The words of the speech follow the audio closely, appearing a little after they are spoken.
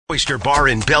Oyster Bar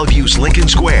in Bellevue's Lincoln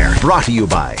Square. Brought to you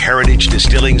by Heritage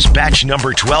Distilling's Batch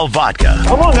Number 12 Vodka.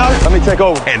 Come on, guys. Let me take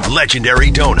over. And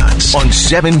Legendary Donuts on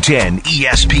 710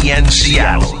 ESPN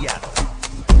Seattle.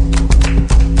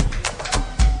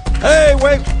 Hey,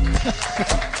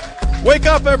 wake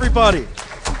up, everybody.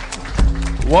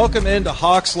 Welcome into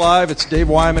Hawks Live. It's Dave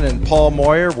Wyman and Paul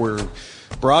Moyer. We're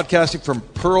broadcasting from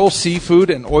Pearl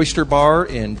Seafood and Oyster Bar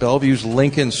in Bellevue's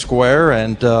Lincoln Square,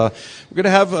 and we're going to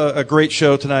have a great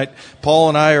show tonight. Paul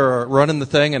and I are running the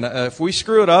thing, and if we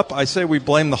screw it up, I say we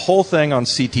blame the whole thing on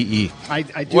CTE. I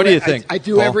do. What do you think? I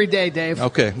do Paul? every day, Dave.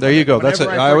 Okay, there you go. That's it.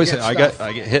 I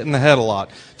get hit in the head a lot.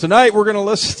 Tonight we're going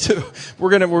to we're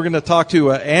going to talk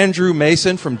to Andrew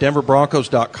Mason from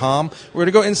DenverBroncos.com. We're going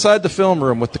to go inside the film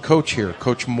room with the coach here,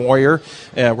 Coach Moyer.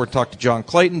 We're going to talk to John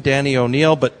Clayton, Danny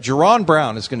O'Neill, but Jerron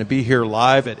Brown is going to be here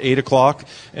live at 8 o'clock,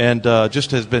 and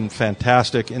just has been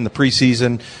fantastic in the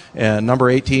preseason. And number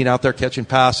 18 out there catching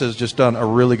passes, just done a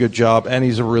really good job, and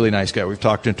he's a really nice guy. We've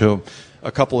talked to him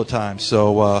a couple of times.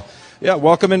 So,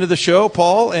 welcome into the show,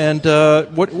 Paul. And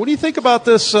what do you think about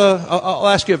this? I'll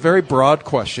ask you a very broad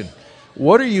question.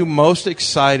 What are you most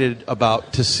excited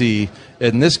about to see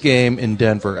in this game in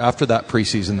Denver after that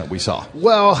preseason that we saw?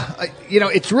 Well,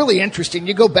 it's really interesting.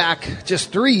 You go back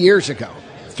just 3 years ago.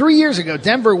 3 years ago,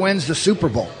 Denver wins the Super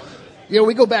Bowl.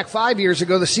 We go back 5 years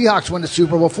ago, the Seahawks win the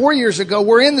Super Bowl. 4 years ago,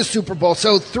 we're in the Super Bowl.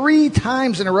 So 3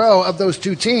 times in a row of those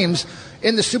two teams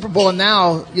in the Super Bowl. And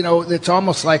now, it's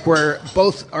almost like we're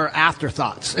both are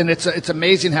afterthoughts. And it's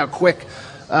amazing how quick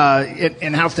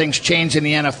and how things change in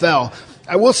the NFL.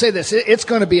 I will say this, it's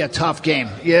going to be a tough game,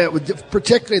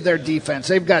 particularly their defense.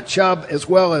 They've got Chubb as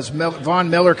well as Von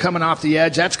Miller coming off the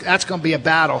edge. That's going to be a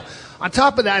battle. On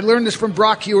top of that, I learned this from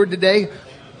Brock Huard today.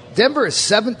 Denver is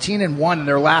 17-1 in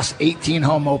their last 18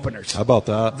 home openers. How about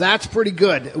that? That's pretty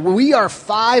good. We are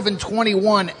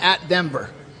 5-21 at Denver.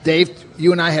 Dave,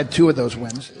 you and I had 2 of those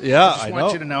wins. Yeah, I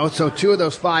want you to know. So 2 of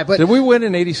those 5. But did we win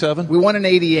in 87? We won in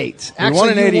 88. We won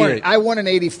in 88. I won in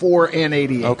 84 and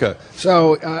 88. Okay.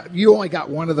 So you only got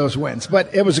 1 of those wins.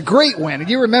 But it was a great win. And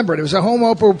you remember it was a home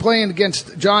opener. We're playing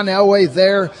against John Elway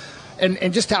there.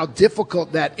 And just how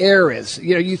difficult that air is.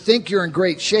 You think you're in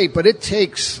great shape, but it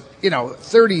takes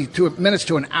 30 minutes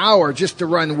to an hour just to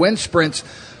run wind sprints,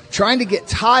 trying to get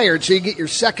tired so you get your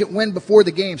second win before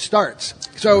the game starts.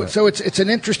 So it's an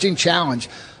interesting challenge.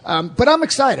 But I'm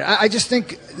excited. I just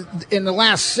think in the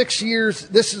last 6 years,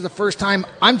 this is the first time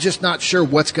I'm just not sure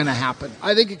what's going to happen.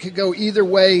 I think it could go either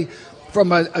way,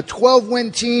 from a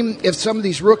 12-win team, if some of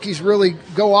these rookies really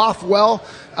go off well,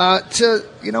 to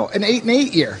an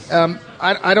 8-8 year.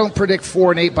 I don't predict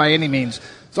 4-8 by any means.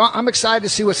 So I'm excited to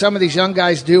see what some of these young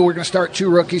guys do. We're going to start 2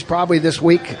 rookies probably this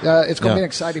week. It's going to be an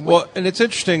exciting week. Well, and it's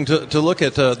interesting to look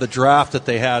at the draft that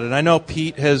they had. And I know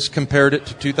Pete has compared it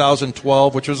to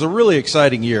 2012, which was a really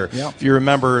exciting year. Yeah. If you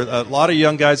remember, a lot of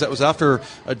young guys, that was after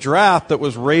a draft that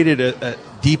was rated at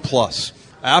D+.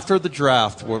 After the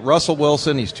draft, with Russell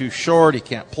Wilson, he's too short, he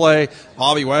can't play.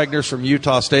 Bobby Wagner's from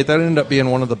Utah State. That ended up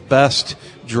being one of the best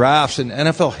drafts in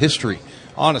NFL history,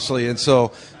 honestly. And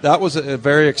so that was a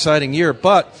very exciting year.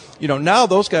 But, now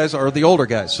those guys are the older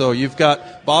guys. So you've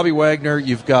got Bobby Wagner,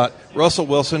 you've got Russell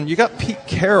Wilson, you got Pete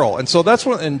Carroll. And so that's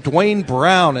and Dwayne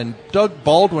Brown and Doug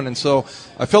Baldwin. And so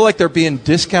I feel like they're being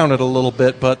discounted a little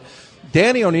bit. But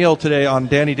Danny O'Neill today on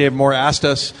Danny Dave Moore asked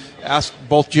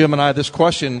both Jim and I this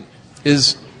question.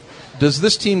 Does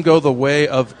this team go the way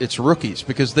of its rookies?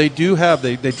 Because they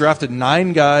drafted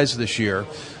 9 guys this year.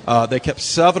 They kept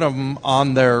 7 of them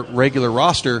on their regular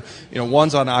roster.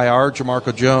 One's on IR,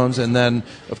 Jamarco Jones, and then,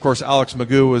 of course, Alex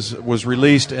Magoo was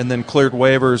released and then cleared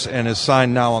waivers and is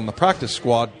signed now on the practice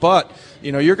squad. But,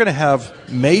 you're going to have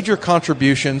major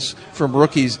contributions from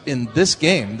rookies in this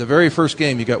game. The very first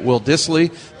game, you got Will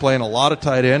Dissly playing a lot of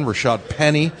tight end, Rashad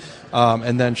Penny,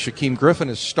 and then Shaquem Griffin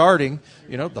is starting.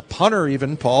 The punter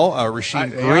even, Paul,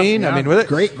 Rasheed Green. Yeah. I mean, with it,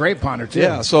 great punter too.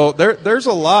 Yeah, so there's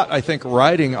a lot, I think,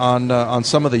 riding on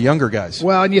some of the younger guys.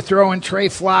 Well, and you throw in Trey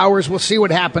Flowers. We'll see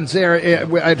what happens there.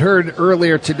 I'd heard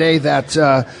earlier today that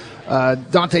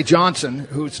Dante Johnson,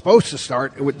 who's supposed to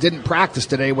start, didn't practice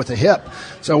today with a hip.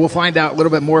 So we'll find out a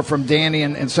little bit more from Danny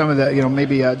and some of the,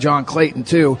 maybe John Clayton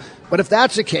too. But if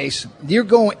that's the case, you're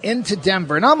going into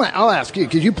Denver, and I'll ask you,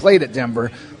 because you played at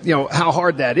Denver, how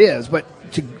hard that is. But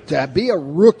to be a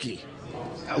rookie,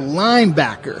 a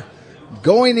linebacker,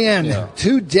 going in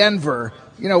to Denver,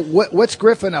 what's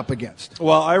Griffin up against?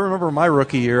 Well, I remember my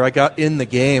rookie year, I got in the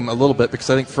game a little bit because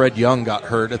I think Fred Young got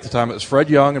hurt at the time. It was Fred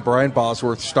Young and Brian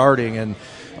Bosworth starting, and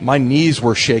my knees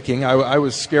were shaking. I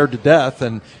was scared to death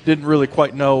and didn't really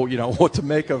quite know, what to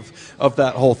make of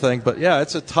that whole thing. But yeah,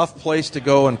 it's a tough place to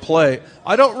go and play.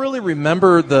 I don't really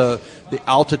remember the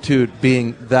altitude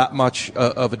being that much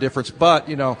of a difference. But,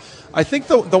 I think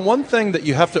the one thing that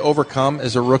you have to overcome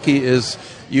as a rookie is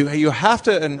you have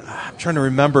to, and I'm trying to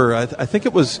remember, I think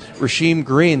it was Rasheem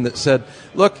Green that said,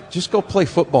 look, just go play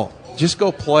football. Just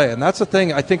go play. And that's the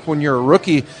thing, I think when you're a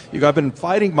rookie, I've been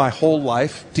fighting my whole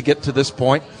life to get to this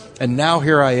point, and now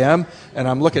here I am, and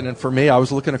I'm looking, and for me, I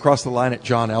was looking across the line at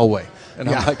John Elway. And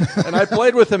I'm like, and I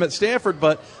played with him at Stanford,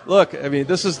 but look, I mean,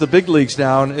 this is the big leagues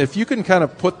now, and if you can kind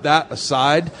of put that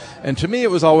aside, and to me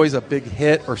it was always a big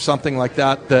hit or something like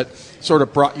that sort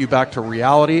of brought you back to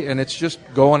reality, and it's just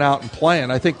going out and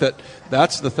playing. I think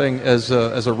that's the thing as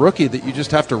a rookie that you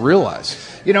just have to realize.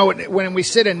 When we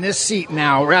sit in this seat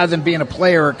now, rather than being a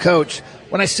player or coach,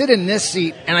 when I sit in this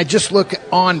seat and I just look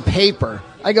on paper,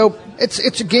 I go,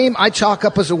 it's a game I chalk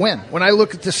up as a win. When I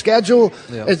look at the schedule,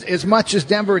 as much as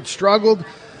Denver had struggled,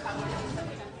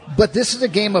 but this is a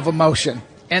game of emotion.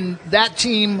 And that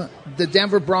team, the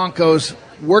Denver Broncos,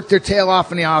 worked their tail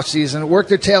off in the offseason, worked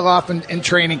their tail off in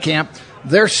training camp.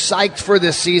 They're psyched for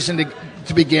this season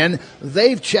to begin.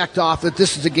 They've checked off that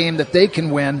this is a game that they can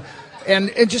win.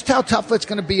 And just how tough it's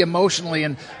going to be emotionally.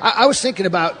 And I was thinking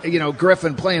about,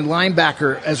 Griffin playing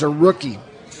linebacker as a rookie.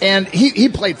 And he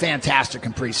played fantastic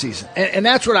in preseason. And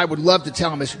that's what I would love to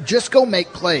tell him is just go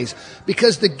make plays.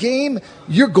 Because the game,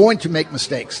 you're going to make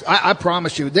mistakes. I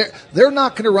promise you. They're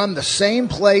not going to run the same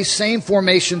play, same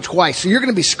formation twice. So you're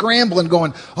going to be scrambling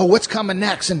going, oh, what's coming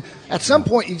next? And at some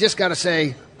point, you just got to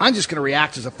say, I'm just going to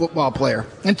react as a football player.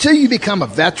 Until you become a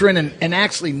veteran and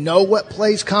actually know what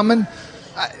play's coming,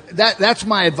 that's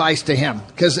my advice to him,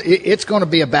 because it's going to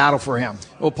be a battle for him.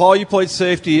 Well, Paul, you played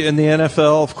safety in the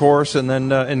NFL, of course, and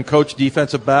then and coached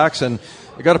defensive backs, and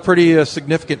you got a pretty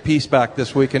significant piece back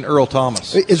this week in Earl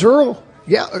Thomas. Is Earl?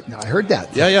 Yeah, I heard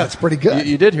that. Yeah. That's pretty good.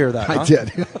 You did hear that, I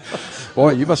did.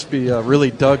 Boy, you must be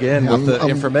really dug in with the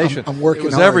information. I'm working It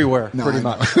was hard. everywhere, pretty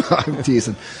much. I'm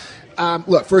teasing.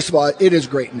 Look, first of all, it is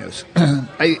great news.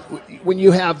 When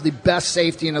you have the best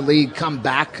safety in the league come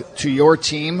back to your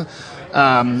team,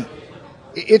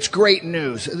 it's great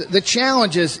news. The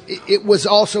challenge is it was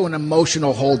also an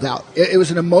emotional holdout. It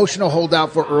was an emotional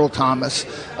holdout for Earl Thomas,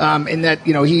 in that,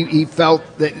 he felt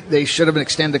that they should have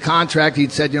extended the contract.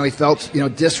 He'd said, he felt,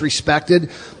 disrespected.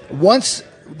 Once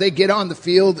they get on the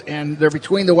field and they're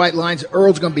between the white lines,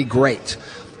 Earl's going to be great.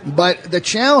 But the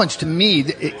challenge to me,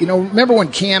 remember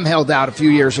when Cam held out a few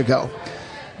years ago?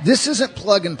 This isn't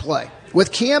plug and play.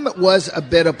 With Cam, it was a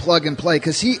bit of plug and play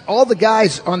because all the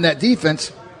guys on that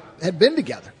defense had been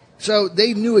together. So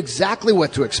they knew exactly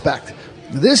what to expect.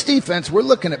 This defense, we're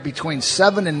looking at between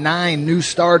 7 and 9 new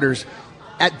starters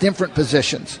at different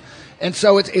positions. And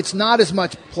so it's not as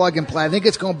much plug and play. I think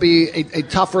it's going to be a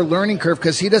tougher learning curve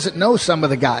because he doesn't know some of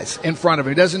the guys in front of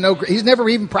him. He doesn't know. He's never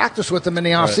even practiced with them in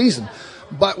the offseason. Right.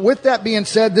 But with that being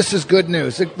said, this is good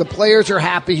news. The players are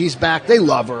happy he's back. They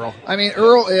love Earl. I mean,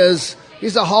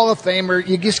 he's a Hall of Famer.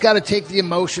 You just got to take the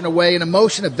emotion away, and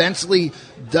emotion eventually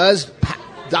does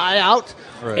die out,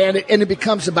 right. and it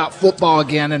becomes about football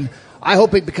again. And I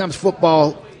hope it becomes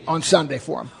football on Sunday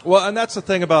for him. Well, and that's the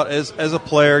thing about as a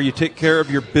player, you take care of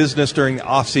your business during the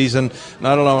off season. And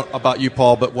I don't know about you,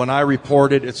 Paul, but when I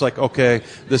reported, it's like, okay,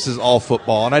 this is all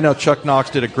football. And I know Chuck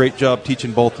Knox did a great job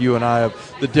teaching both you and I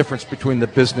of the difference between the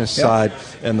business side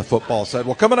and the football side.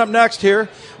 Well, coming up next here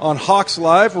on Hawks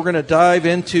Live, we're going to dive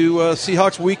into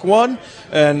Seahawks Week 1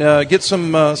 and get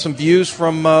some views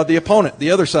from the opponent, the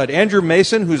other side. Andrew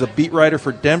Mason, who's a beat writer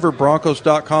for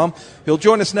DenverBroncos.com. He'll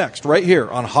join us next right here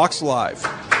on Hawks Live.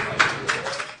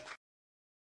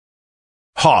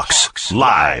 Hawks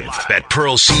Live at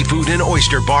Pearl Seafood and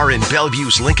Oyster Bar in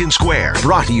Bellevue's Lincoln Square.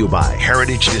 Brought to you by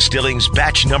Heritage Distilling's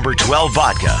Batch Number 12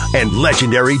 Vodka and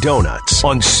Legendary Donuts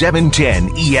on 710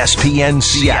 ESPN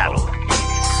Seattle.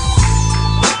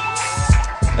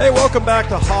 Hey, welcome back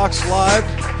to Hawks Live.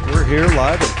 We're here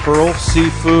live at Pearl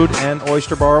Seafood and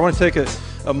Oyster Bar. I want to take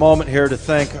a moment here to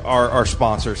thank our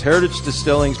sponsors, Heritage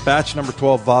Distilling's Batch Number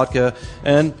 12 Vodka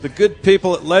and the good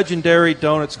people at Legendary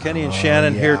Donuts, Kenny and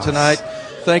Shannon here tonight.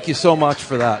 Thank you so much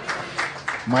for that.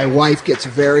 My wife gets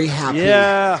very happy.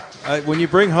 Yeah, when you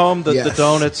bring home the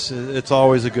donuts, it's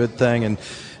always a good thing.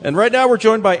 And right now we're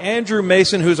joined by Andrew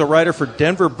Mason, who's a writer for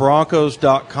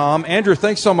DenverBroncos.com. Andrew,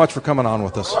 thanks so much for coming on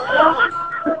with us.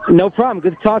 No problem.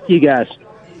 Good to talk to you guys.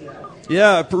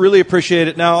 Yeah, I really appreciate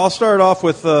it. Now, I'll start off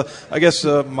with,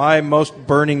 my most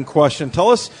burning question. Tell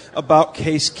us about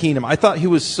Case Keenum. I thought he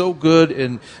was so good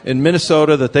in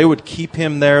Minnesota that they would keep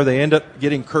him there. They end up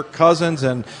getting Kirk Cousins,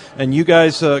 and you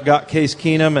guys got Case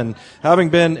Keenum. And having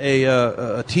been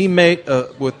a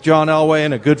teammate with John Elway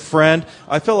and a good friend,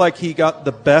 I feel like he got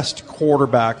the best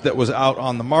quarterback that was out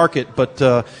on the market.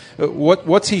 But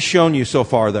what's he shown you so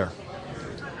far there?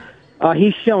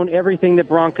 He's shown everything the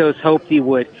Broncos hoped he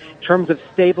would. In terms of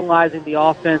stabilizing the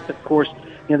offense, of course,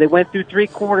 they went through 3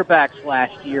 quarterbacks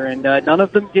last year, and none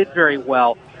of them did very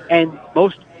well. And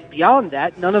most beyond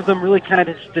that, none of them really kind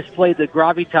of displayed the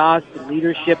gravitas, the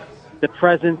leadership, the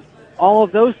presence, all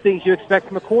of those things you expect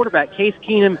from a quarterback. Case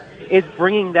Keenum is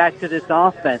bringing that to this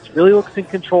offense. Really looks in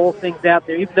control of things out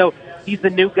there. Even though he's the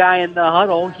new guy in the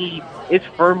huddle, he is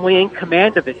firmly in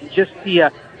command of it. And just the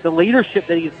leadership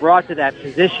that he's brought to that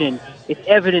position is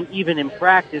evident even in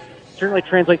practice. Certainly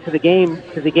translates to the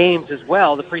games as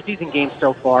well, the preseason games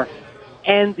so far.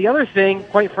 And the other thing,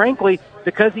 quite frankly,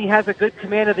 because he has a good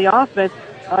command of the offense,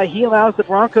 he allows the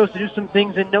Broncos to do some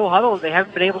things in no huddle that they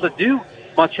haven't been able to do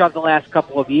much of the last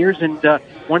couple of years. And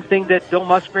one thing that Bill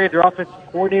Musgrave, their offensive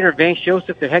coordinator, Vance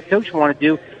Joseph, their head coach, want to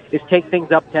do is take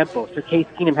things up tempo. So Case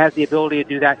Keenum has the ability to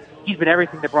do that. He's been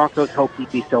everything the Broncos hoped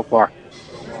he'd be so far.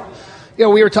 Yeah,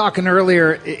 we were talking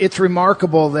earlier. It's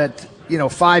remarkable that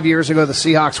 5 years ago the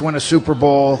Seahawks won a Super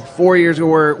Bowl. 4 years ago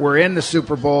we're in the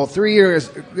Super Bowl. 3 years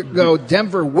ago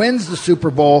Denver wins the Super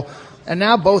Bowl. And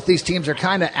now both these teams are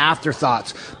kind of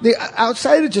afterthoughts.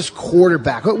 Outside of just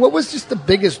quarterback, what was just the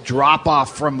biggest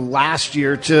drop-off from last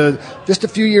year to just a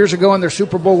few years ago in their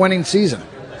Super Bowl winning season?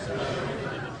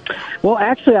 Well,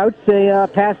 actually, I would say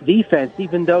pass defense,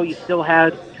 even though you still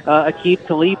had Aqib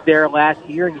Talib there last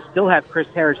year, and you still have Chris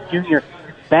Harris Jr.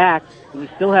 back, and you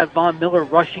still have Von Miller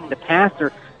rushing the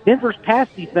passer. Denver's pass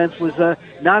defense was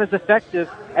not as effective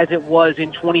as it was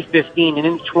in 2015 and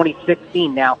in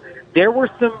 2016. Now, there were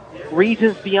some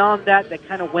reasons beyond that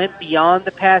kind of went beyond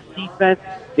the pass defense.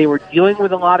 They were dealing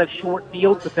with a lot of short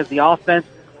fields because the offense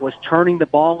was turning the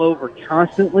ball over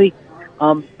constantly.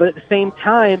 But at the same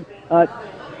time,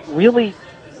 really,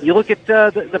 you look at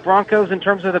the Broncos in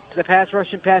terms of the pass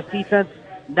rush and pass defense,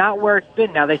 not where it's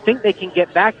been. Now, they think they can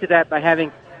get back to that by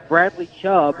having Bradley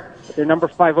Chubb, their number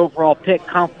 5 overall pick,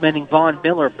 complementing Von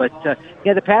Miller. But,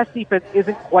 the pass defense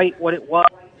isn't quite what it was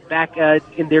back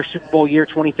in their Super Bowl year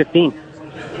 2015.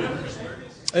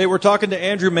 Hey, we're talking to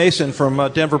Andrew Mason from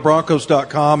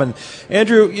DenverBroncos.com. And,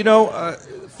 Andrew,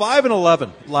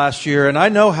 5-11 last year, and I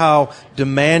know how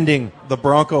demanding the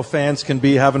Bronco fans can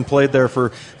be, having played there for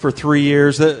 3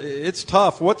 years. It's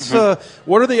tough. What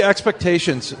are the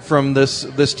expectations from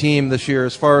this team this year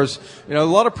as far as, a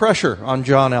lot of pressure on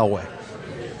John Elway?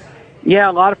 Yeah,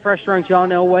 a lot of pressure on John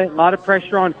Elway, a lot of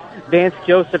pressure on Vance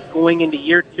Joseph going into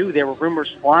year 2. There were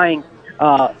rumors flying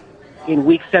in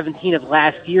week 17 of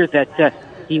last year that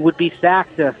he would be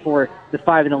sacked for the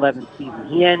 5-11 season.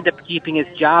 He ended up keeping his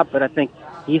job, but I think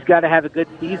he's got to have a good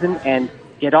season and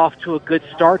get off to a good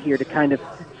start here to kind of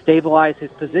stabilize his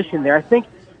position there. I think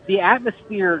the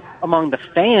atmosphere among the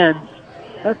fans,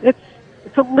 it's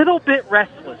a little bit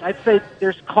restless. I'd say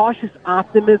there's cautious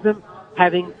optimism,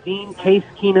 having seen Case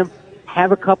Keenum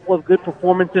have a couple of good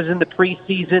performances in the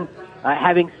preseason,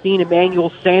 having seen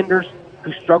Emmanuel Sanders,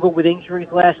 who struggled with injuries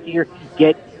last year,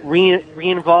 get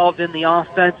re-involved in the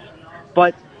offense.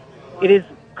 But it is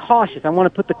cautious. I want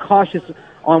to put the cautious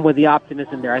on with the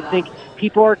optimism there. I think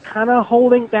people are kind of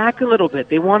holding back a little bit.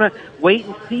 They want to wait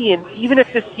and see. And even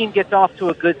if this team gets off to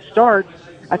a good start,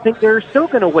 I think they're still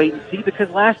going to wait and see, because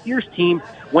last year's team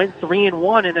went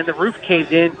 3-1, and then the roof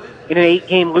caved in an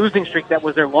 8-game losing streak that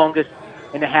was their longest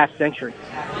in a half-century.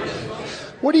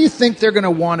 What do you think they're going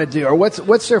to want to do, or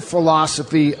what's their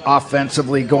philosophy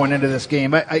offensively going into this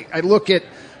game? I look at,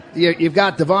 you've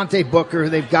got Devontae Booker, who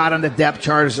they've got on the depth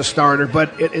chart as a starter,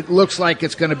 but it looks like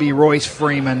it's going to be Royce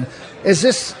Freeman. Is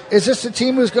this a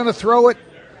team who's going to throw it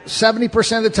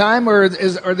 70% of the time, or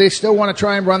they still want to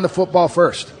try and run the football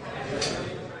first?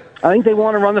 I think they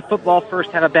want to run the football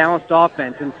first, have a balanced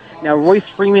offense. And now Royce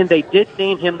Freeman, they did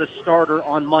name him the starter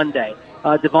on Monday.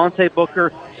 Devontae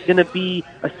Booker is going to be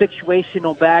a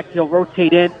situational back. He'll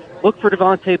rotate in. Look for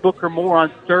Devontae Booker more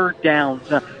on third downs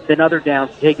than other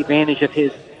downs to take advantage of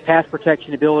his pass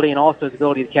protection ability and also his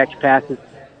ability to catch passes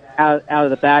out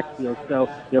of the backfield. So,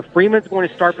 Freeman's going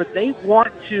to start, but they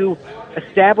want to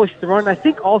establish the run. I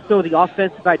think also the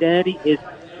offensive identity is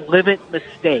limit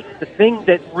mistakes. The thing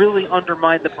that really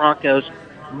undermined the Broncos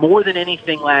more than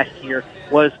anything last year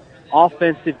was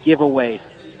offensive giveaways,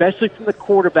 especially from the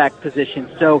quarterback position.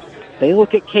 So they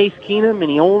look at Case Keenum, and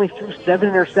he only threw 7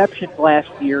 interceptions last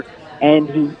year. and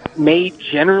he made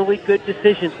generally good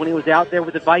decisions when he was out there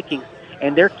with the Vikings.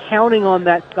 And they're counting on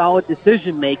that solid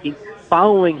decision-making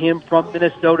following him from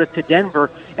Minnesota to Denver,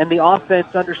 and the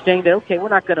offense understanding that, okay, we're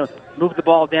not going to move the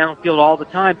ball downfield all the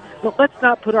time, but let's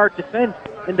not put our defense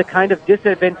in the kind of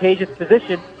disadvantageous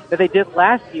position that they did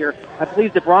last year. I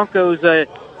believe the Broncos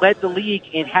led the league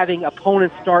in having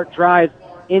opponents start drives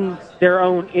in their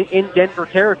own in Denver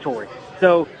territory.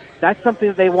 So that's something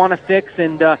that they want to fix,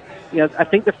 and I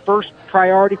think the first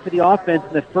priority for the offense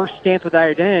and the first stamp of their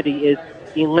identity is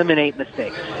eliminate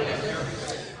mistakes.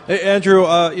 Hey, Andrew,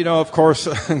 of course,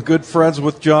 good friends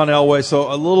with John Elway,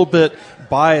 so a little bit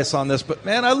biased on this. But,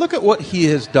 man, I look at what he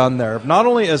has done there, not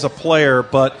only as a player,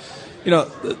 but,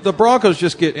 the Broncos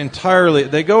just get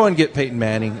they go and get Peyton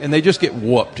Manning, and they just get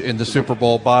whooped in the Super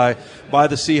Bowl by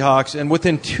the Seahawks. And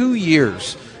within 2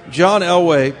 years, John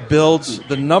Elway builds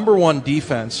the number one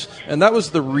defense, and that was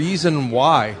the reason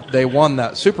why they won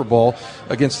that Super Bowl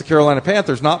against the Carolina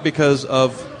Panthers, not because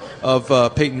of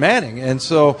Peyton Manning. And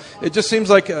so it just seems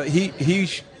like he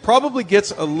probably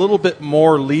gets a little bit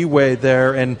more leeway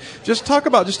there. And just talk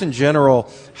about, just in general,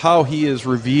 how he is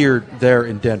revered there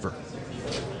in Denver.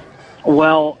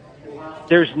 Well,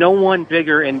 there's no one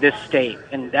bigger in this state,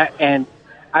 and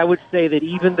I would say that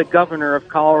even the governor of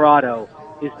Colorado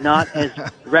is not as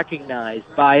recognized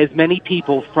by as many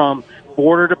people from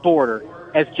border to border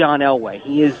as John Elway.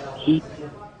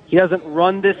 He doesn't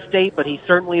run this state, but he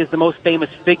certainly is the most famous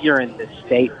figure in this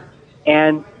state.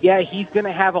 And, yeah, he's going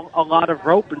to have a lot of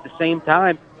rope. But at the same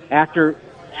time, after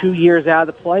 2 years out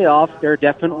of the playoffs, there are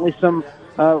definitely some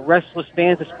restless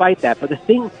fans despite that. But the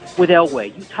thing with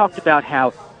Elway, you talked about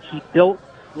how he built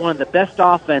one of the best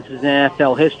offenses in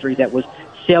NFL history that was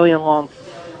sailing along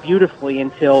beautifully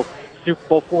until Super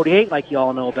Bowl 48, like you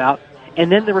all know about.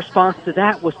 And then the response to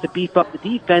that was to beef up the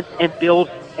defense and build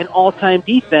an all-time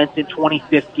defense in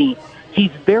 2015.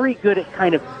 He's very good at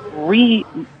kind of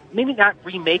maybe not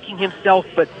remaking himself,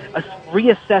 but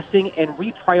reassessing and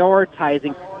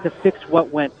reprioritizing to fix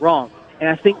what went wrong. And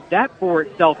I think that bore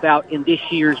itself out in this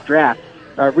year's draft.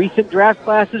 Recent draft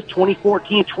classes,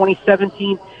 2014,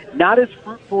 2017, not as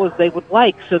fruitful as they would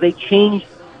like, so they changed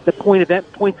the points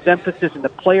of emphasis, and the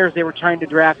players they were trying to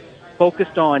draft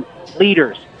focused on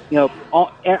leaders.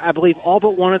 I believe all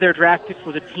but one of their draft picks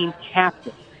was a team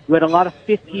captain. You had a lot of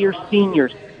fifth-year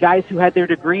seniors, guys who had their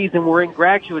degrees and were in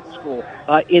graduate school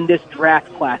in this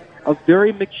draft class. A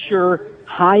very mature,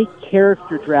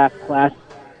 high-character draft class.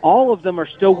 All of them are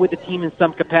still with the team in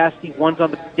some capacity.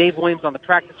 Dave Williams on the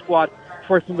practice squad.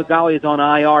 Troy Fumagalli is on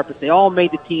IR, but they all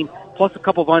made the team, plus a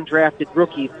couple of undrafted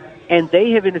rookies. And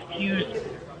they have infused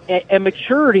a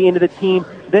maturity into the team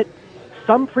that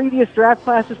some previous draft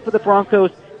classes for the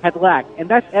Broncos had lacked. And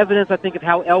that's evidence, I think, of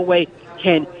how Elway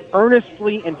can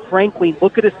earnestly and frankly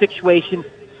look at a situation,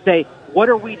 say, what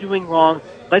are we doing wrong?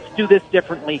 Let's do this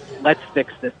differently. Let's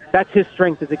fix this. That's his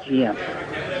strength as a GM.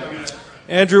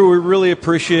 Andrew, we really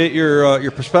appreciate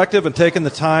your perspective and taking the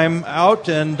time out.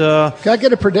 And can I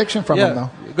get a prediction from him, though?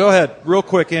 Go ahead. Real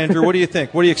quick, Andrew. What do you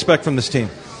think? What do you expect from this team?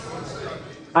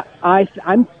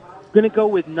 I'm going to go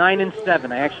with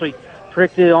 9-7. I actually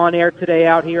predicted on air today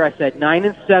out here. I said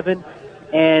 9-7,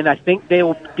 and I think they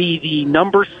will be the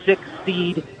number 6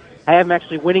 seed. I have them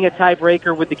actually winning a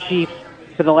tiebreaker with the Chiefs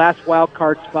for the last wild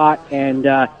card spot. And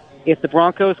if the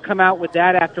Broncos come out with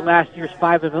that after last year's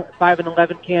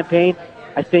 5-11 campaign,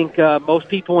 I think most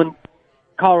people in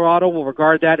Colorado will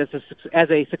regard that as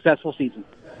a successful season.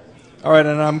 All right,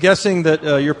 and I'm guessing that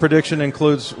your prediction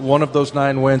includes one of those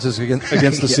 9 wins is against the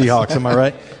Yes. Seahawks. Am I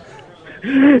right?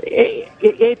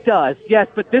 It does, yes.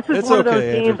 But this is one of those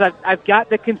games I've got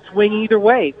that can swing either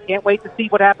way. Can't wait to see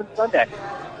what happens Sunday.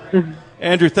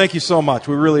 Andrew, thank you so much.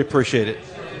 We really appreciate it.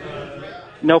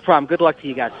 No problem. Good luck to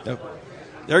you guys.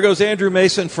 There goes Andrew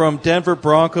Mason from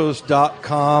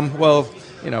DenverBroncos.com. Well,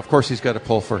 of course he's got to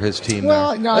pull for his team.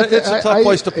 Well, there. It's a tough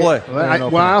place to play. I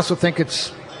also think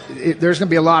there's going to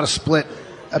be a lot of split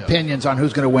opinions on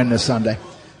who's going to win this Sunday.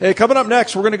 Hey, coming up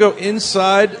next, we're going to go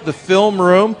inside the film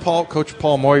room. Coach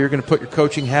Paul Moyer, you're going to put your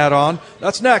coaching hat on.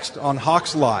 That's next on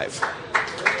Hawks Live.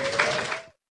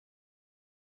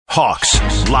 Hawks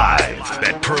Live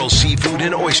at Pearl Seafood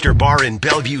and Oyster Bar in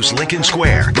Bellevue's Lincoln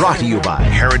Square. Brought to you by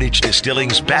Heritage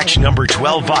Distilling's Batch Number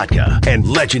 12 Vodka and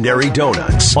Legendary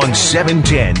Donuts on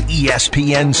 710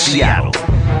 ESPN Seattle.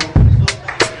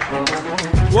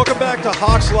 Welcome back to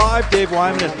Hawks Live. Dave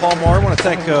Wyman and Paul Moore. I want to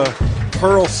thank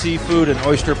Pearl Seafood and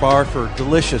Oyster Bar for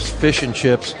delicious fish and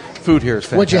chips food here is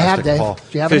fantastic. What'd you have, Dave? Paul.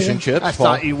 Did you have Fish anything? and chips. I Paul.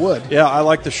 thought you would. Yeah, I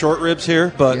like the short ribs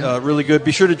here, but really good.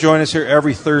 Be sure to join us here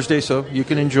every Thursday so you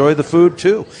can enjoy the food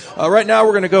too. Right now,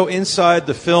 we're going to go inside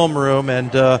the film room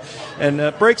and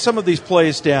break some of these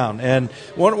plays down. And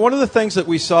one of the things that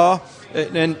we saw,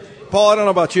 and Paul, I don't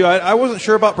know about you. I wasn't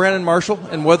sure about Brandon Marshall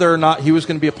and whether or not he was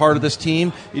going to be a part of this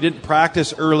team. He didn't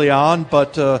practice early on,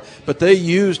 but they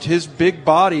used his big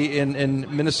body in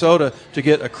Minnesota to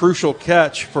get a crucial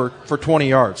catch for 20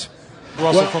 yards.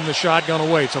 Russell from the shotgun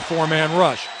awaits. A four-man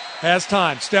rush. Has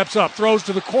time. Steps up. Throws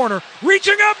to the corner.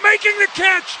 Reaching up. Making the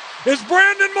catch is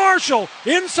Brandon Marshall.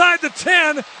 Inside the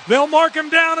 10. They'll mark him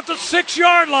down at the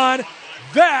 6-yard line.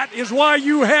 That is why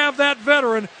you have that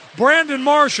veteran, Brandon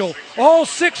Marshall, all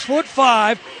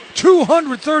 6'5",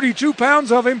 232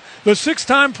 pounds of him. The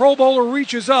 6-time Pro Bowler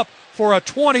reaches up for a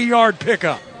 20-yard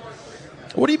pickup.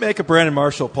 What do you make of Brandon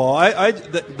Marshall, Paul?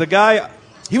 The guy,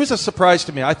 he was a surprise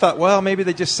to me. I thought, well, maybe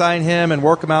they just sign him and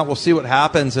work him out. We'll see what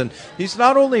happens. And he's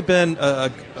not only been a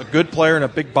good player and a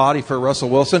big body for Russell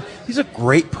Wilson, he's a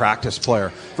great practice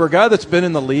player. For a guy that's been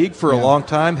in the league for a long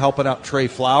time, helping out Trey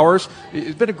Flowers,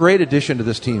 it's been a great addition to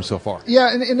this team so far.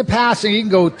 Yeah, in the past, and you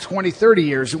can go 20, 30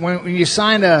 years, when you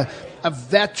sign a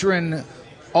veteran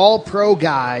all-pro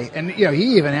guy, and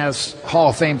he even has Hall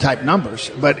of Fame type numbers,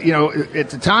 but at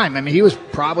the time, I mean, he was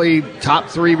probably top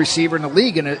 3 receiver in the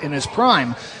league in his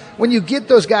prime. When you get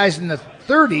those guys in the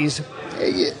 30s,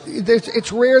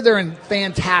 it's rare they're in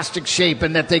fantastic shape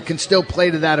and that they can still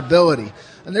play to that ability.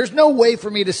 And there's no way for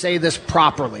me to say this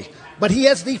properly, but he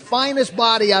has the finest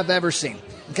body I've ever seen.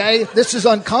 Okay, this is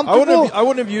uncomfortable. I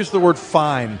wouldn't have used the word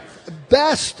fine.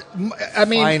 Best, I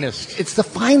mean, finest. It's the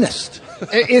finest.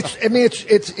 It's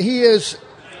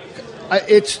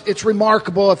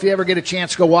remarkable if you ever get a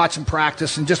chance to go watch him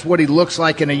practice and just what he looks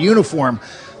like in a uniform.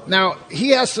 Now, he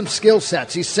has some skill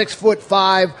sets. He's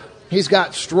 6'5". He's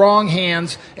got strong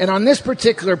hands. And on this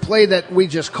particular play that we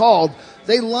just called,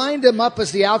 they lined him up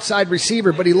as the outside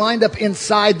receiver, but he lined up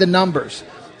inside the numbers.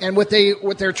 And what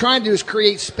they're trying to do is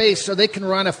create space so they can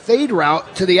run a fade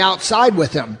route to the outside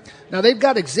with him. Now, they've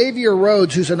got Xavier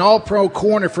Rhodes, who's an all-pro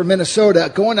corner for Minnesota,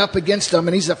 going up against them,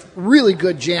 and he's a really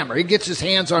good jammer. He gets his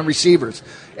hands on receivers.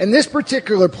 And this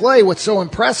particular play, what's so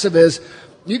impressive is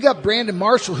you got Brandon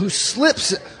Marshall, who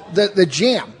slips the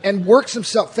jam and works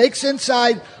himself, fakes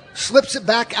inside, slips it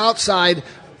back outside,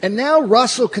 and now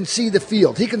Russell can see the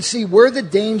field. He can see where the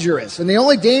danger is. And the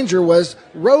only danger was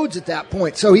Rhodes at that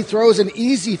point. So he throws an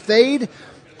easy fade,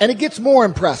 and it gets more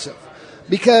impressive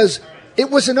because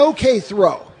it was an okay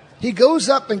throw. He goes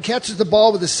up and catches the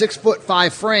ball with a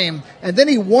 6'5" frame, and then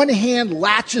he one-hand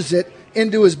latches it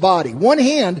into his body. One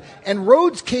hand, and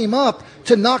Rhodes came up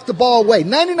to knock the ball away.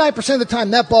 99% of the time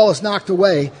that ball is knocked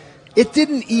away. It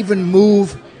didn't even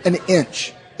move an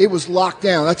inch. It was locked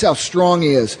down. That's how strong he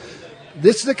is.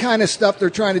 This is the kind of stuff they're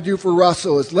trying to do for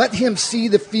Russell, is let him see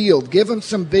the field, give him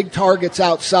some big targets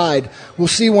outside. We'll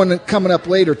see one coming up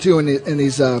later, too, in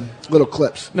these little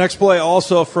clips. Next play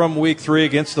also from Week 3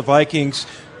 against the Vikings.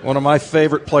 One of my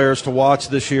favorite players to watch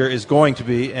this year is going to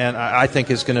be, and I think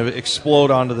is going to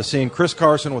explode onto the scene, Chris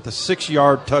Carson with a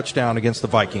 6-yard touchdown against the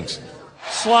Vikings.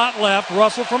 Slot left,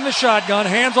 Russell from the shotgun,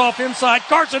 hands off inside,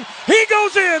 Carson, he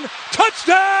goes in,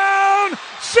 touchdown,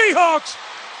 Seahawks!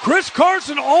 Chris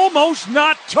Carson almost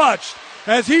not touched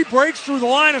as he breaks through the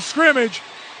line of scrimmage,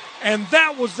 and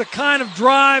that was the kind of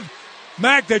drive,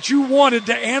 Mac, that you wanted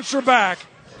to answer back.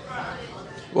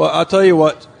 Well, I'll tell you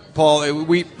what, Paul,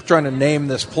 we were trying to name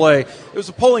this play. It was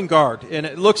a pulling guard, and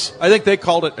it looks, I think they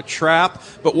called it a trap,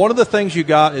 but one of the things you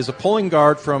got is a pulling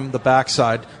guard from the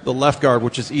backside, the left guard,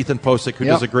 which is Ethan Posick, who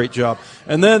does a great job.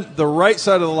 And then the right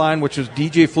side of the line, which is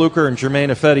DJ Fluker and Jermaine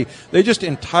Ifedi, they just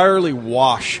entirely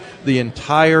wash the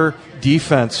entire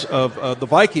defense of the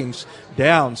Vikings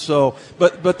down. So,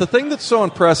 but the thing that's so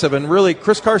impressive, and really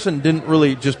Chris Carson didn't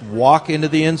really just walk into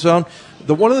the end zone.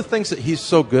 One of the things that he's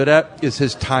so good at is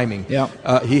his timing. Yeah.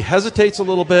 He hesitates a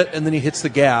little bit, and then he hits the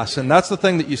gas. And that's the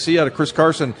thing that you see out of Chris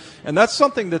Carson. And that's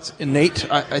something that's innate.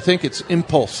 I think it's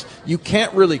impulse. You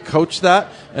can't really coach that.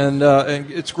 And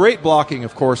it's great blocking,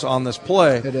 of course, on this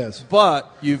play. It is.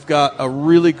 But you've got a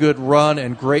really good run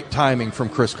and great timing from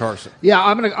Chris Carson. Yeah,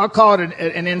 I'll call it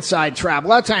an inside trap. A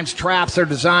lot of times traps are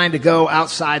designed to go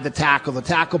outside the tackle. The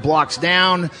tackle blocks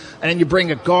down, and then you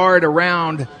bring a guard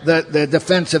around the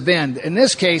defensive end. In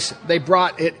this case, they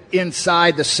brought it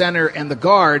inside the center and the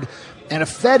guard, and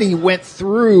Ifedi went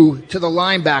through to the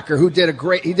linebacker, who did a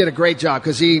great job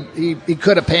because he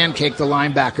could have pancaked the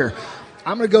linebacker.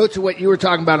 I'm going to go to what you were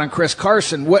talking about on Chris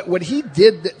Carson. What he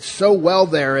did so well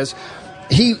there is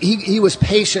he was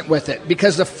patient with it,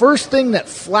 because the first thing that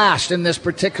flashed in this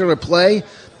particular play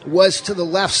was to the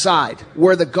left side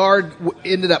where the guard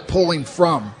ended up pulling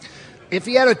from. If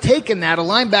he had taken that, a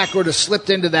linebacker would have slipped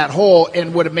into that hole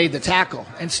and would have made the tackle.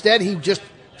 Instead, he just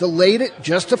delayed it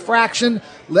just a fraction,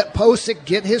 let Posick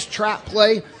get his trap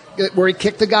play where he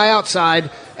kicked the guy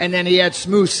outside, and then he had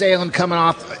smooth sailing coming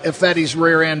off Ifedi's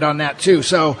rear end on that too.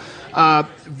 So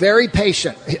very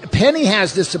patient. Penny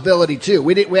has this ability too.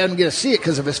 We didn't get to see it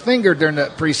because of his finger during the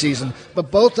preseason,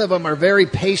 but both of them are very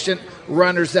patient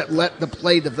runners that let the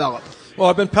play develop. Well,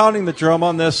 I've been pounding the drum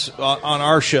on this on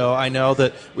our show. I know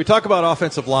that we talk about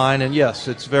offensive line, and yes,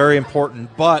 it's very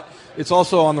important, but it's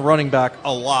also on the running back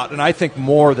a lot, and I think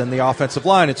more than the offensive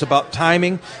line. It's about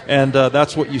timing, and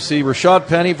that's what you see. Rashad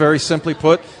Penny, very simply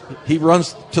put, he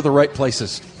runs to the right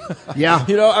places. Yeah.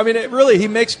 He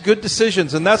makes good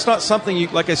decisions, and that's not something,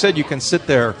 like I said, you can sit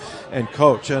there and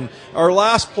coach. And our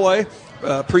last play,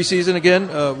 preseason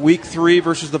again, week 3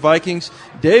 versus the Vikings,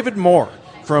 David Moore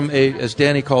from as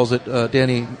Danny calls it,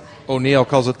 Danny O'Neill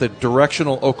calls it the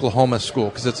Directional Oklahoma School,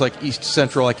 because it's like East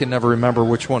Central. I can never remember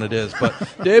which one it is. But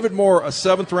David Moore, a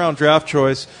 7th-round draft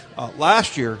choice.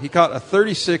 Last year, he caught a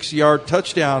 36-yard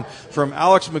touchdown from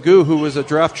Alex Magoo, who was a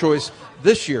draft choice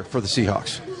this year for the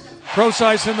Seahawks.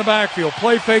 Prosise in the backfield.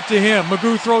 Play fake to him.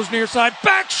 Magoo throws near side.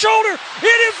 Back shoulder. It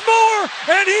is Moore.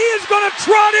 And he is going to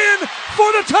trot in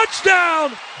for the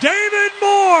touchdown. David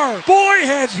Moore. Boy,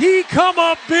 has he come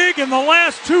up big in the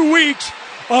last 2 weeks.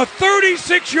 A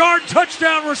 36-yard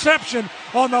touchdown reception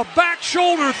on the back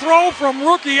shoulder throw from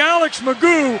rookie Alex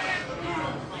Magoo.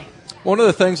 One of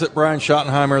the things that Brian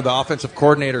Schottenheimer, the offensive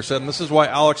coordinator, said, and this is why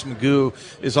Alex Magoo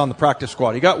is on the practice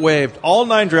squad. He got waived. All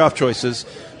 9 draft choices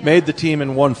made the team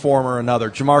in one form or another.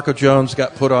 Jamarco Jones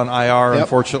got put on IR,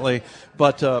 unfortunately.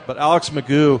 But Alex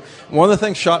Magoo, one of the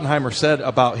things Schottenheimer said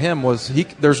about him was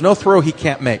there's no throw he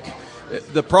can't make.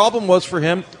 The problem was for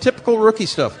him, typical rookie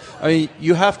stuff. I mean,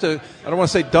 you have to, I don't want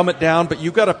to say dumb it down, but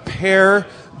you've got to pare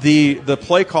the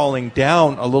play calling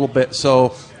down a little bit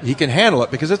so he can handle it,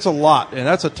 because it's a lot, and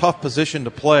that's a tough position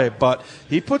to play. But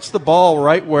he puts the ball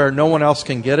right where no one else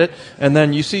can get it. And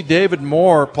then you see David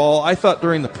Moore, Paul, I thought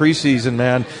during the preseason,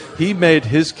 man, he made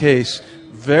his case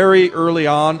very early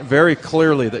on, very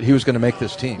clearly that he was going to make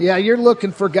this team. Yeah, you're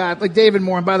looking for guys like David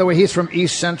Moore, and by the way, he's from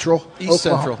East Central,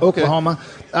 Oklahoma.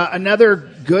 Another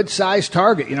good-sized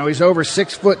target. You know, he's over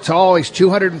 6 foot tall. He's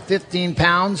 215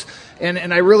 pounds.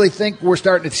 And I really think we're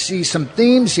starting to see some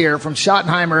themes here from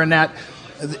Schottenheimer in that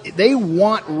they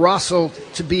want Russell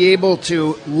to be able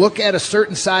to look at a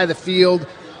certain side of the field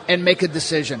and make a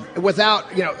decision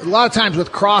without, a lot of times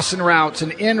with crossing routes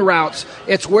and in routes,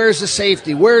 it's where's the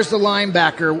safety? Where's the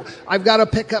linebacker? I've got to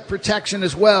pick up protection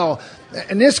as well.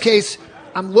 In this case,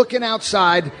 I'm looking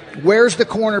outside. Where's the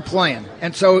corner playing?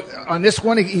 And so on this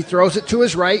one, he throws it to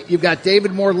his right. You've got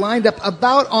David Moore lined up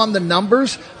about on the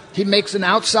numbers. He makes an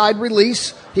outside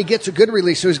release. He gets a good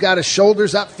release. So he's got his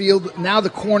shoulders upfield. Now the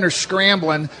corner's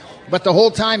scrambling. But the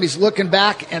whole time he's looking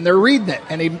back, and they're reading it.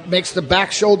 And he makes the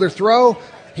back shoulder throw.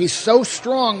 He's so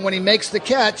strong when he makes the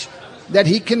catch that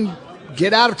he can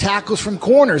get out of tackles from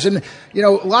corners. And, a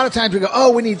lot of times we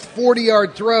go, we need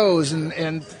 40-yard throws and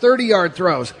 30-yard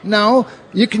throws. No,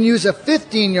 you can use a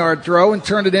 15-yard throw and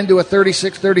turn it into a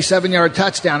 36, 37-yard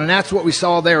touchdown. And that's what we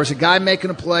saw there, was a guy making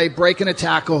a play, breaking a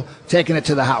tackle, taking it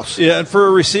to the house. Yeah, and for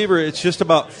a receiver, it's just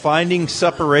about finding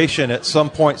separation at some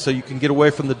point so you can get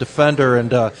away from the defender.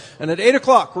 And at 8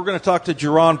 o'clock, we're going to talk to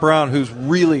Jerron Brown, who's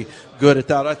really good at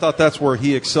that. I thought that's where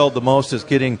he excelled the most, is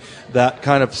getting that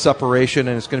kind of separation,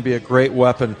 and it's going to be a great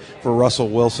weapon for Russell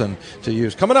Wilson to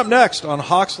use. Coming up next on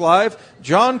Hawks Live,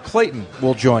 John Clayton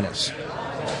will join us.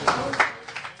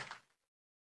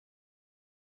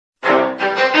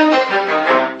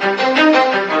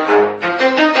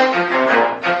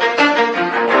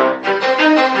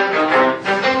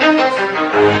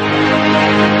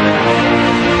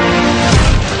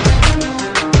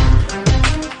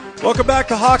 Welcome back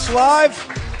to Hawks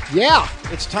Live. Yeah.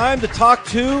 It's time to talk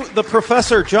to the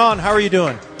professor. John, how are you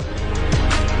doing?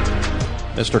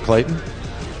 Mr. Clayton?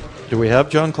 Do we have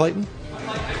John Clayton?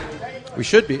 We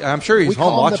should be. I'm sure he's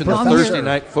home watching the Thursday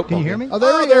night football. Can you hear me? Oh,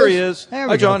 there he is.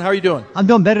 Hi, John. How are you doing? I'm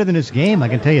doing better than this game, I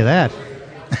can tell you that.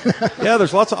 Yeah,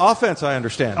 there's lots of offense, I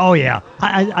understand. Oh, yeah.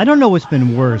 I don't know what's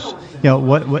been worse.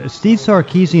 What Steve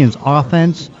Sarkisian's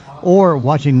offense or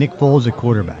watching Nick Foles at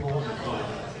quarterback.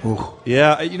 Ooh.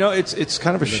 Yeah, it's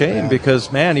kind of a shame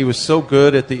because, man, he was so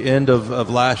good at the end of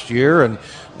last year and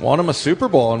won him a Super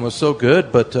Bowl and was so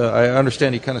good. But I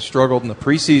understand he kind of struggled in the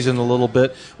preseason a little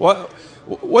bit.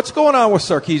 What's going on with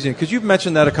Sarkisian? Because you've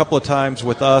mentioned that a couple of times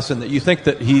with us, and that you think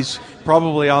that he's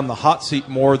probably on the hot seat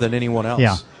more than anyone else.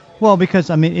 Yeah. Well, because,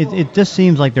 I mean, it just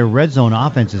seems like their red zone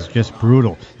offense is just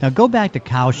brutal. Now, go back to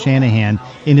Kyle Shanahan.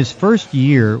 In his first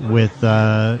year with,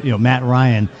 Matt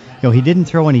Ryan, he didn't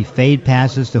throw any fade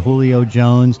passes to Julio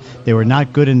Jones. They were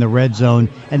not good in the red zone.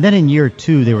 And then in year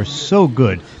 2, they were so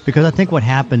good. Because I think what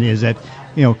happened is that,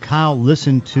 Kyle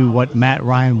listened to what Matt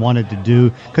Ryan wanted to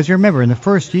do. Because you remember, in the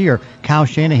first year, Kyle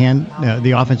Shanahan,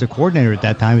 the offensive coordinator at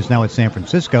that time, who's now at San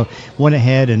Francisco, went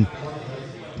ahead and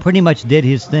pretty much did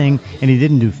his thing, and he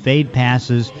didn't do fade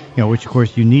passes, which of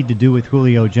course you need to do with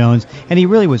Julio Jones, and he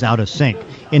really was out of sync.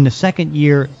 In the second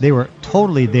year, they were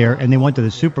totally there, and they went to the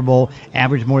Super Bowl,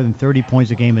 averaged more than 30 points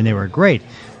a game, and they were great.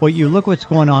 Well, you look what's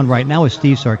going on right now with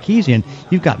Steve Sarkisian.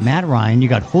 You've got Matt Ryan, you've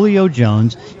got Julio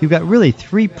Jones, you've got really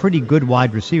 3 pretty good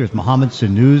wide receivers. Mohamed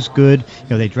Sanu's good.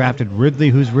 They drafted Ridley,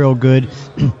 who's real good.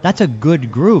 That's a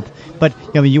good group. But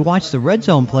you watch the red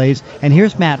zone plays, and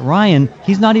here's Matt Ryan.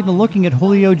 He's not even looking at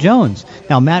Julio Jones.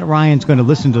 Now, Matt Ryan's going to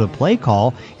listen to the play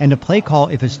call, and the play call,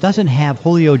 if it doesn't have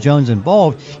Julio Jones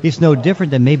involved, it's no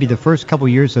different than maybe the first couple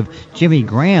years of Jimmy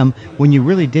Graham when you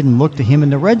really didn't look to him in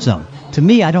the red zone. To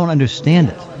me, I don't understand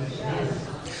it.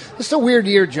 It's a weird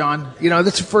year, John.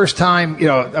 That's the first time,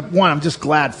 one, I'm just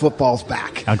glad football's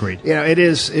back. Agreed.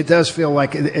 It does feel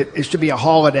like it should be a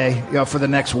holiday, for the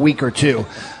next week or two.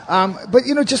 But,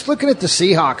 just looking at the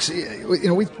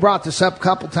Seahawks, we've brought this up a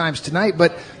couple times tonight,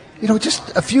 but,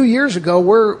 just a few years ago,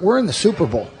 we're in the Super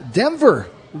Bowl. Denver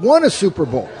won a Super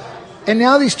Bowl. And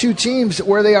now these two teams,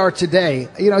 where they are today,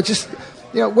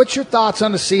 what's your thoughts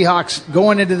on the Seahawks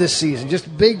going into this season?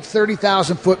 Just big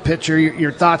 30,000-foot picture,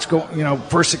 your thoughts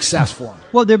for success for them.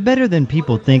 Well, they're better than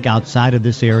people think outside of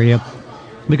this area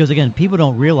because, again, people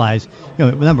don't realize,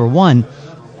 number one,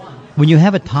 when you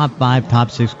have a top 5,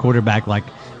 top 6 quarterback like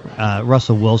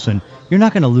Russell Wilson, you're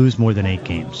not going to lose more than 8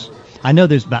 games. I know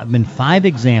there's been 5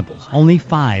 examples, only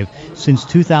 5, since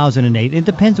 2008. It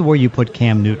depends on where you put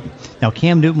Cam Newton. Now,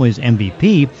 Cam Newton was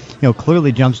MVP,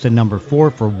 clearly jumps to number 4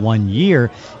 for 1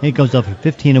 year, and he goes up to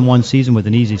 15-1 season with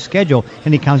an easy schedule,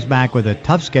 and he comes back with a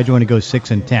tough schedule and he goes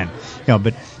 6-10.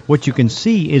 But what you can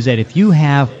see is that if you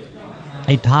have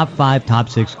a top 5, top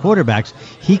 6 quarterbacks,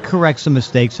 he corrects some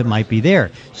mistakes that might be there.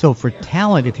 So for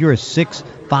talent, if you're a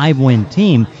 6-5-win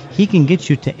team, he can get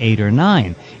you to 8 or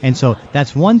 9. And so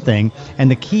that's one thing.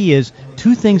 And the key is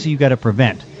 2 things that you got to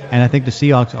prevent. And I think the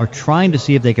Seahawks are trying to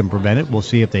see if they can prevent it. We'll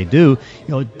see if they do.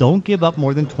 Don't give up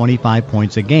more than 25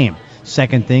 points a game.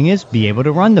 Second thing is be able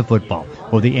to run the football.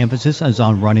 Well, the emphasis is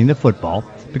on running the football.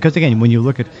 Because, again, when you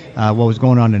look at what was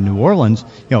going on in New Orleans,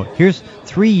 here's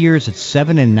 3 years at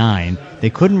 7-9. They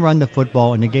couldn't run the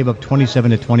football, and they gave up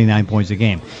 27 to 29 points a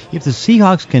game. If the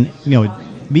Seahawks can,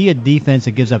 be a defense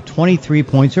that gives up 23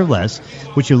 points or less,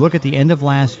 which you look at the end of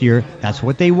last year, that's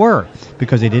what they were,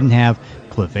 because they didn't have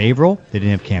Cliff Averill, they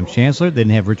didn't have Cam Chancellor, they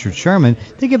didn't have Richard Sherman.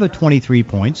 They give up 23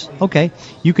 points. Okay,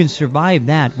 you can survive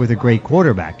that with a great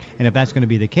quarterback. And if that's going to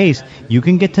be the case, you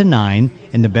can get to 9,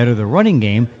 and the better the running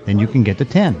game, then you can get to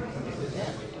 10.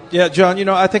 Yeah, John,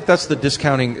 I think that's the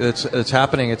discounting that's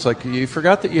happening. It's like you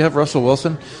forgot that you have Russell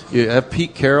Wilson, you have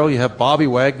Pete Carroll, you have Bobby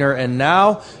Wagner, and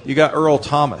now you got Earl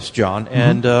Thomas, John.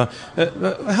 And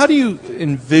how do you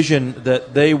envision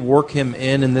that they work him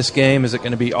in this game? Is it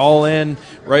going to be all in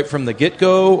right from the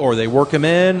get-go, or they work him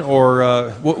in?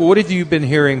 Or what have you been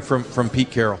hearing from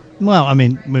Pete Carroll? Well, I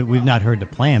mean, we've not heard the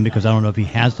plan because I don't know if he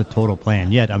has the total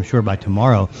plan yet. I'm sure by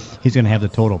tomorrow he's going to have the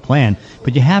total plan.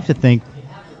 But you have to think,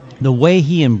 the way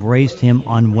he embraced him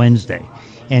on Wednesday,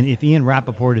 and if Ian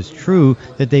Rappaport is true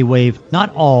that they waived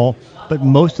not all, but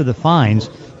most of the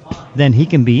fines, then he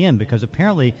can be in, because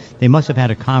apparently they must have had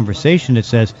a conversation that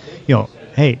says,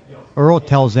 hey, Earl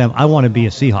tells them, I want to be a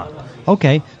Seahawk.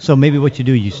 Okay, so maybe what you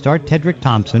do, you start Tedrick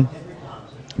Thompson,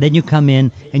 then you come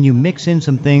in and you mix in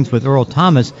some things with Earl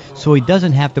Thomas so he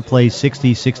doesn't have to play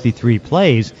 60, 63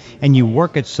 plays, and you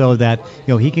work it so that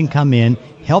he can come in,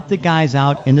 help the guys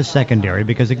out in the secondary,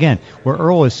 because, again, where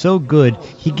Earl is so good,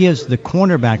 he gives the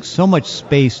cornerback so much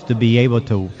space to be able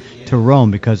to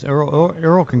roam, because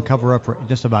Earl can cover up for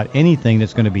just about anything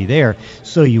that's going to be there.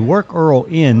 So you work Earl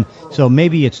in, so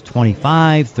maybe it's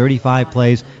 25, 35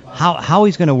 plays. How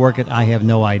he's going to work it, I have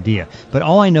no idea. But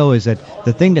all I know is that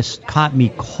the thing that's caught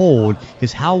me cold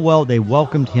is how well they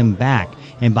welcomed him back.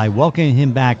 And by welcoming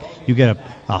him back, you get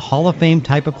a Hall of Fame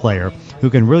type of player who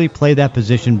can really play that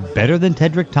position better than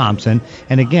Tedrick Thompson.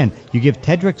 And again, you give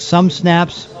Tedrick some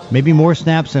snaps, maybe more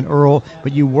snaps than Earl,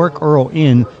 but you work Earl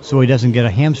in so he doesn't get a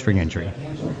hamstring injury.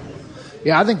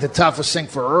 Yeah, I think the toughest thing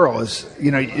for Earl is,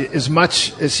 as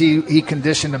much as he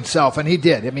conditioned himself, and he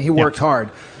did. I mean, he worked hard.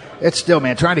 It's still,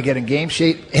 man, trying to get in game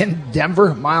shape in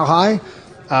Denver, Mile High,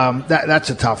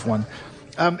 that's a tough one.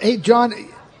 Hey, John,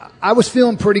 I was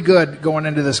feeling pretty good going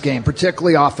into this game,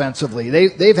 particularly offensively.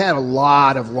 They've had a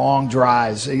lot of long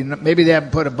drives. Maybe they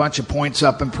haven't put a bunch of points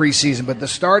up in preseason, but the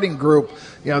starting group,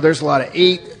 there's a lot of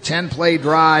 8, 10-play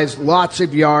drives, lots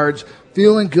of yards,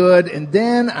 feeling good. And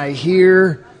then I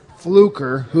hear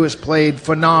Fluker, who has played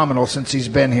phenomenal since he's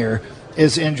been here,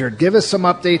 is injured. Give us some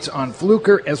updates on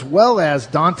Fluker as well as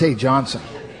Dante Johnson.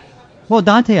 Well,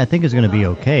 Dante, I think, is going to be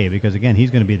okay because, again,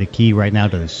 he's going to be the key right now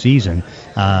to the season.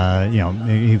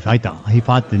 He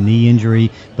fought the knee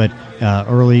injury, but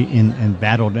early and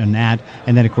battled in that,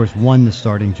 and then, of course, won the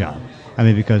starting job. I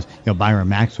mean, because Byron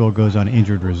Maxwell goes on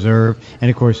injured reserve,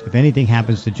 and of course, if anything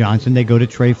happens to Johnson, they go to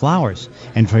Trey Flowers,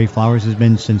 and Trey Flowers has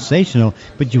been sensational.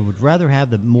 But you would rather have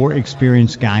the more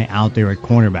experienced guy out there at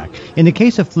cornerback. In the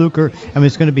case of Fluker, I mean,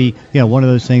 it's going to be one of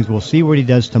those things. We'll see what he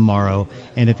does tomorrow,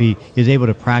 and if he is able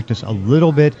to practice a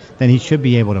little bit, then he should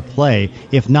be able to play.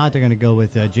 If not, they're going to go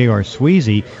with J.R.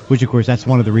 Sweezy, which of course that's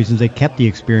one of the reasons they kept the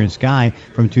experienced guy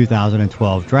from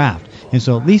 2012 draft. And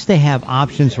so at least they have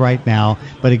options right now.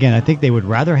 But again, I think they would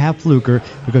rather have Fluker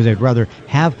because they'd rather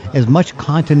have as much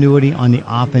continuity on the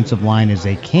offensive line as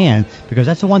they can, because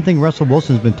that's the one thing Russell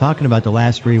Wilson's been talking about the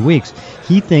last 3 weeks.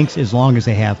 He thinks as long as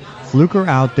they have Fluker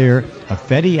out there,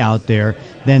 Ifedi out there,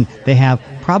 then they have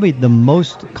probably the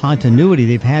most continuity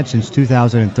they've had since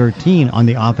 2013 on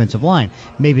the offensive line.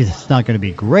 Maybe it's not going to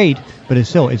be great, but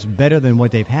it's better than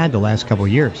what they've had the last couple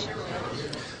of years.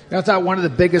 I thought one of the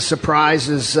biggest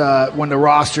surprises when the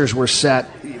rosters were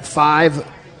set, 5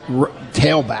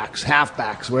 tailbacks,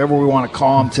 halfbacks, whatever we want to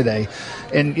call them today.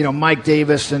 And, Mike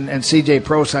Davis and C.J.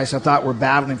 Prosise, I thought, were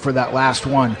battling for that last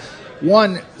one.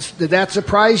 One, did that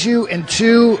surprise you? And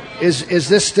 2, is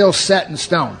this still set in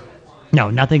stone? No,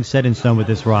 nothing's set in stone with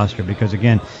this roster because,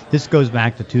 again, this goes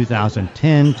back to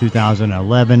 2010,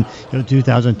 2011.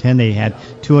 2010 they had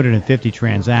 250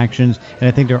 transactions, and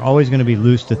I think they're always going to be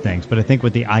loose to things. But I think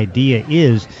what the idea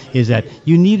is that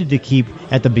you needed to keep,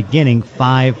 at the beginning,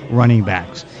 5 running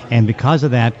backs. And because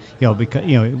of that,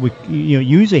 we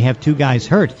usually have 2 guys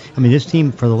hurt. I mean, this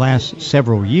team for the last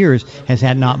several years has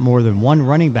had not more than 1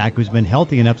 running back who's been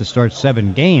healthy enough to start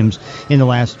 7 games in the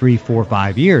last 3, 4,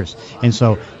 5 years. And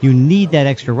so you need that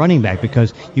extra running back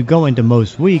because you go into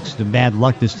most weeks, the bad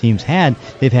luck this team's had,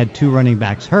 they've had 2 running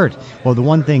backs hurt. Well, the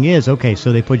one thing is, okay,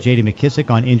 so they put J.D.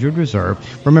 McKissick on injured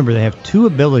reserve. Remember, they have 2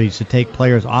 abilities to take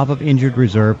players off of injured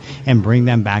reserve and bring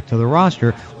them back to the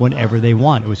roster whenever they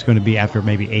want. It was going to be after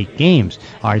maybe 8 games.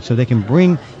 All right, so they can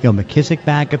bring McKissick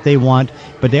back if they want,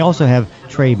 but they also have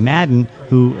Trey Madden,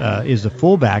 who is the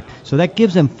fullback, so that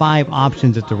gives them 5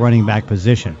 options at the running back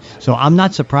position. So I'm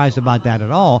not surprised about that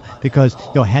at all because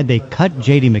had they cut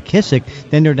J.D. McKissick,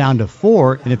 then they're down to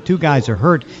 4, and if 2 guys are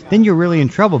hurt, then you're really in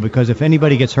trouble because if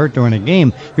anybody gets hurt during a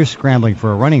game, you're scrambling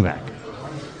for a running back.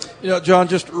 John,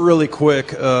 just really quick,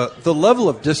 the level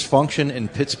of dysfunction in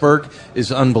Pittsburgh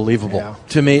is unbelievable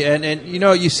to me. And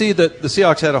you see that the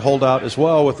Seahawks had a holdout as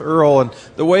well with Earl, and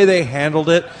the way they handled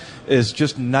it is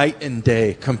just night and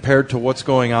day compared to what's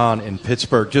going on in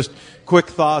Pittsburgh. Just quick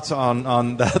thoughts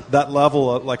on that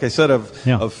level, like I said,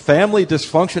 of family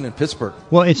dysfunction in Pittsburgh.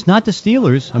 Well, it's not the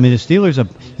Steelers. I mean, the Steelers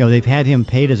have, they've had him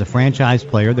paid as a franchise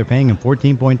player. They're paying him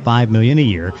 $14.5 million a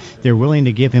year. They're willing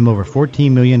to give him over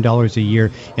 $14 million a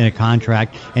year in a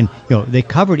contract. And, they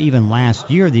covered even last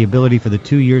year the ability for the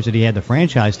 2 years that he had the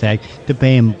franchise tag to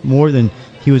pay him more than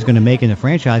he was going to make in the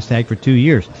franchise tag for 2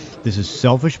 years. This is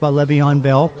selfish by Le'Veon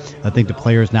Bell. I think the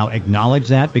players now acknowledge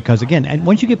that because, again, and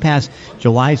once you get past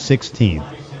July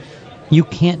 16th, you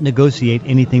can't negotiate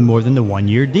anything more than the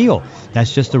 1-year deal.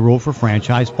 That's just the rule for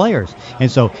franchise players.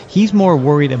 And so he's more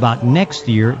worried about next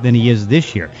year than he is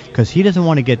this year because he doesn't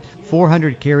want to get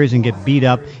 400 carries and get beat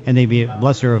up and they be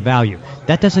lesser of value.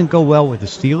 That doesn't go well with the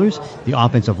Steelers. The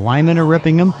offensive linemen are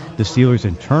ripping him. The Steelers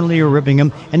internally are ripping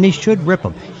him, and they should rip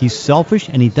him. He's selfish,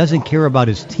 and he doesn't care about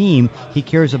his team. He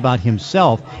cares about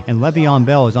himself, and Le'Veon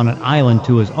Bell is on an island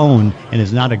to his own and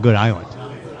is not a good island.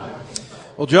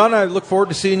 Well, John, I look forward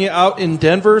to seeing you out in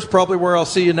Denver. Is probably where I'll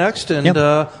see you next. And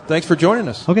thanks for joining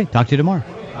us. Okay, talk to you tomorrow.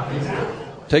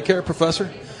 Take care,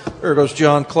 Professor. There goes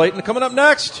John Clayton. Coming up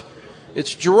next,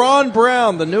 it's Jaron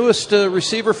Brown, the newest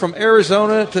receiver from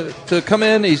Arizona to come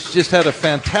in. He's just had a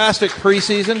fantastic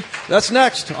preseason. That's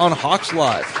next on Hawks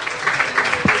Live.